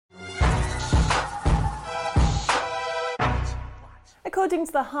According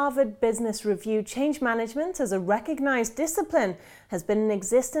to the Harvard Business Review, change management as a recognized discipline has been in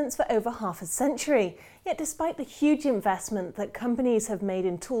existence for over half a century. Yet despite the huge investment that companies have made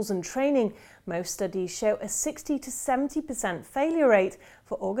in tools and training, most studies show a 60 to 70% failure rate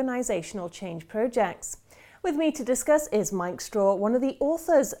for organizational change projects. With me to discuss is Mike Straw, one of the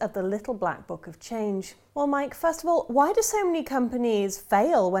authors of the Little Black Book of Change. Well, Mike, first of all, why do so many companies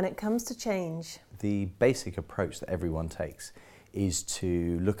fail when it comes to change? The basic approach that everyone takes is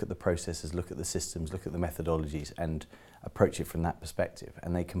to look at the processes, look at the systems, look at the methodologies and approach it from that perspective.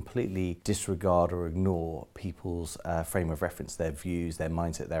 And they completely disregard or ignore people's frame of reference, their views, their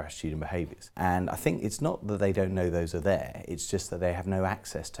mindset, their attitude and behaviours. And I think it's not that they don't know those are there, it's just that they have no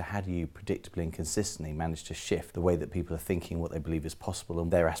access to how do you predictably and consistently manage to shift the way that people are thinking, what they believe is possible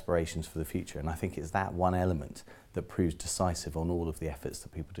and their aspirations for the future. And I think it's that one element that proves decisive on all of the efforts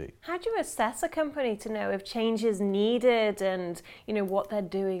that people do. How do you assess a company to know if change is needed and what they're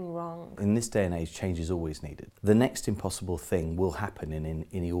doing wrong? In this day and age, change is always needed. The next impossible thing will happen in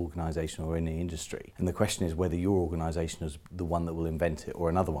any organisation or any industry. And the question is whether your organisation is the one that will invent it or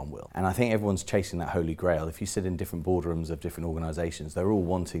another one will. And I think everyone's chasing that holy grail. If you sit in different boardrooms of different organisations, they're all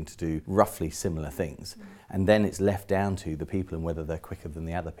wanting to do roughly similar things. And then it's left down to the people and whether they're quicker than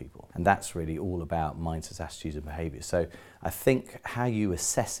the other people. And that's really all about mindsets, attitudes and behaviours. So I think how you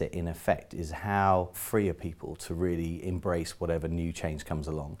assess it in effect is how free are people to really embrace whatever new change comes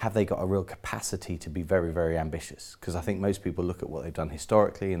along. Have they got a real capacity to be very, very ambitious? Because I think most people look at what they've done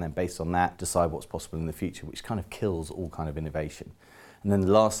historically and then based on that decide what's possible in the future, which kind of kills all kind of innovation. And then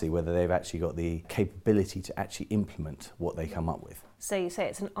lastly, whether they've actually got the capability to actually implement what they come up with. So you say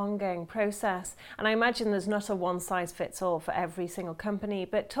it's an ongoing process, and I imagine there's not a one-size-fits-all for every single company,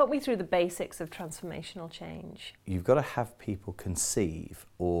 but talk me through the basics of transformational change. You've got to have people conceive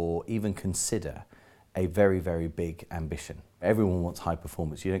or even consider a very, very big ambition. Everyone wants high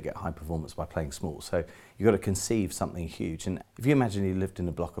performance. You don't get high performance by playing small. So you've got to conceive something huge. And if you imagine you lived in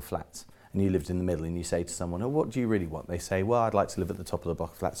a block of flats, and you lived in the middle and you say to someone, oh, what do you really want? They say, well, I'd like to live at the top of the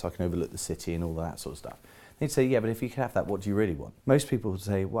block of flats so I can overlook the city and all that sort of stuff. They'd say, yeah, but if you could have that, what do you really want? Most people would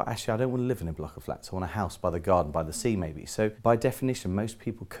say, well, actually, I don't want to live in a block of flats. I want a house by the garden, by the sea maybe. So by definition, most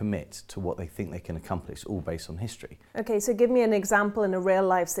people commit to what they think they can accomplish, all based on history. Okay, so give me an example in a real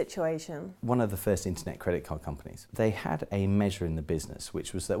life situation. One of the first internet credit card companies, they had a measure in the business,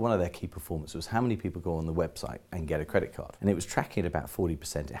 which was that one of their key performance was how many people go on the website and get a credit card. And it was tracking at about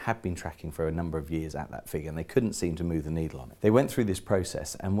 40%. It had been tracking for a number of years at that figure, and they couldn't seem to move the needle on it. They went through this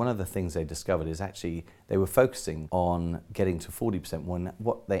process, and one of the things they discovered is actually they were focusing on getting to 40% when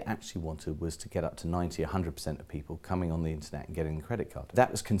what they actually wanted was to get up to 90, 100% of people coming on the internet and getting the credit card.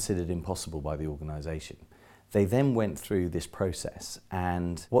 That was considered impossible by the organisation. They then went through this process,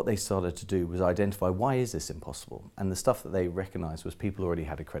 and what they started to do was identify why is this impossible, and the stuff that they recognised was people already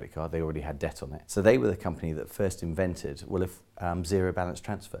had a credit card, they already had debt on it. So they were the company that first invented zero balance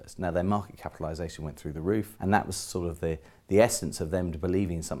transfers. Now their market capitalisation went through the roof, and that was sort of the essence of them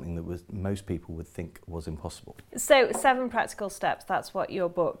believing something that most people would think was impossible. So 7 practical steps, that's what your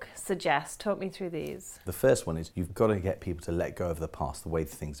book suggests. Talk me through these. The first one is you've got to get people to let go of the past, the way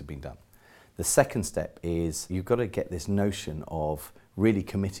things have been done. The second step is you've got to get this notion of really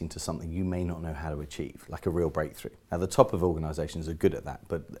committing to something you may not know how to achieve, like a real breakthrough. Now the top of organisations are good at that,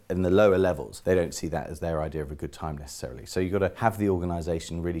 but in the lower levels, they don't see that as their idea of a good time necessarily. So you've got to have the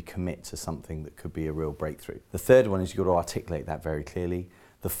organisation really commit to something that could be a real breakthrough. The third one is you've got to articulate that very clearly.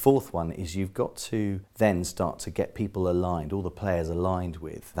 The fourth one is you've got to then start to get people aligned, all the players aligned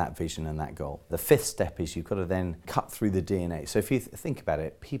with that vision and that goal. The fifth step is you've got to then cut through the DNA. So if you think about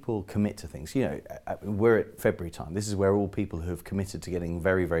it, people commit to things. We're at February time. This is where all people who have committed to getting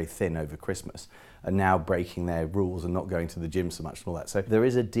very, very thin over Christmas are now breaking their rules and not going to the gym so much and all that. So there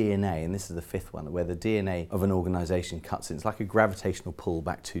is a DNA, and this is the fifth one, where the DNA of an organisation cuts in. It's like a gravitational pull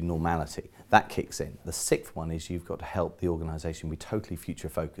back to normality. That kicks in. The sixth one is you've got to help the organisation be totally future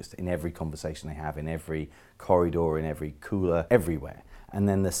focused in every conversation they have, in every corridor, in every cooler, everywhere. And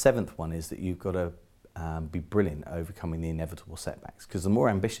then the seventh one is that you've got to be brilliant at overcoming the inevitable setbacks, because the more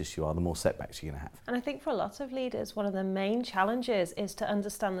ambitious you are, the more setbacks you're going to have. And I think for a lot of leaders, one of the main challenges is to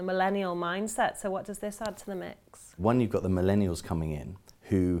understand the millennial mindset. So what does this add to the mix? One, you've got the millennials coming in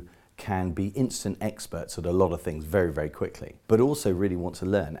who can be instant experts at a lot of things very, very quickly, but also really want to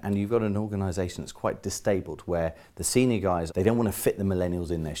learn. And you've got an organisation that's quite disabled, where the senior guys, they don't want to fit the millennials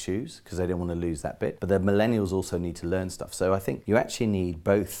in their shoes because they don't want to lose that bit, but the millennials also need to learn stuff. So I think you actually need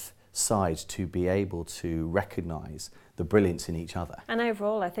both sides to be able to recognise the the brilliance in each other. And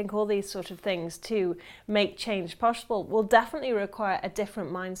overall, I think all these sort of things to make change possible will definitely require a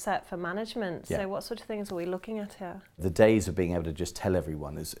different mindset for management. Yeah. So what sort of things are we looking at here? The days of being able to just tell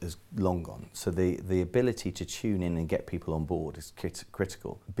everyone is long gone. So the ability to tune in and get people on board is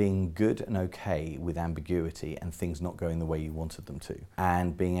critical. Being good and okay with ambiguity and things not going the way you wanted them to.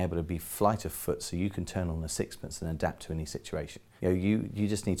 And being able to be flight of foot so you can turn on a sixpence and adapt to any situation. You know, you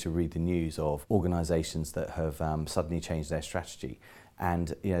just need to read the news of organisations that have suddenly changed their strategy.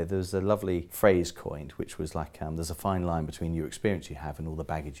 And you know, there's a lovely phrase coined, which was like, there's a fine line between your experience you have and all the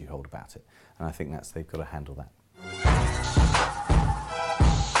baggage you hold about it. And I think they've got to handle that.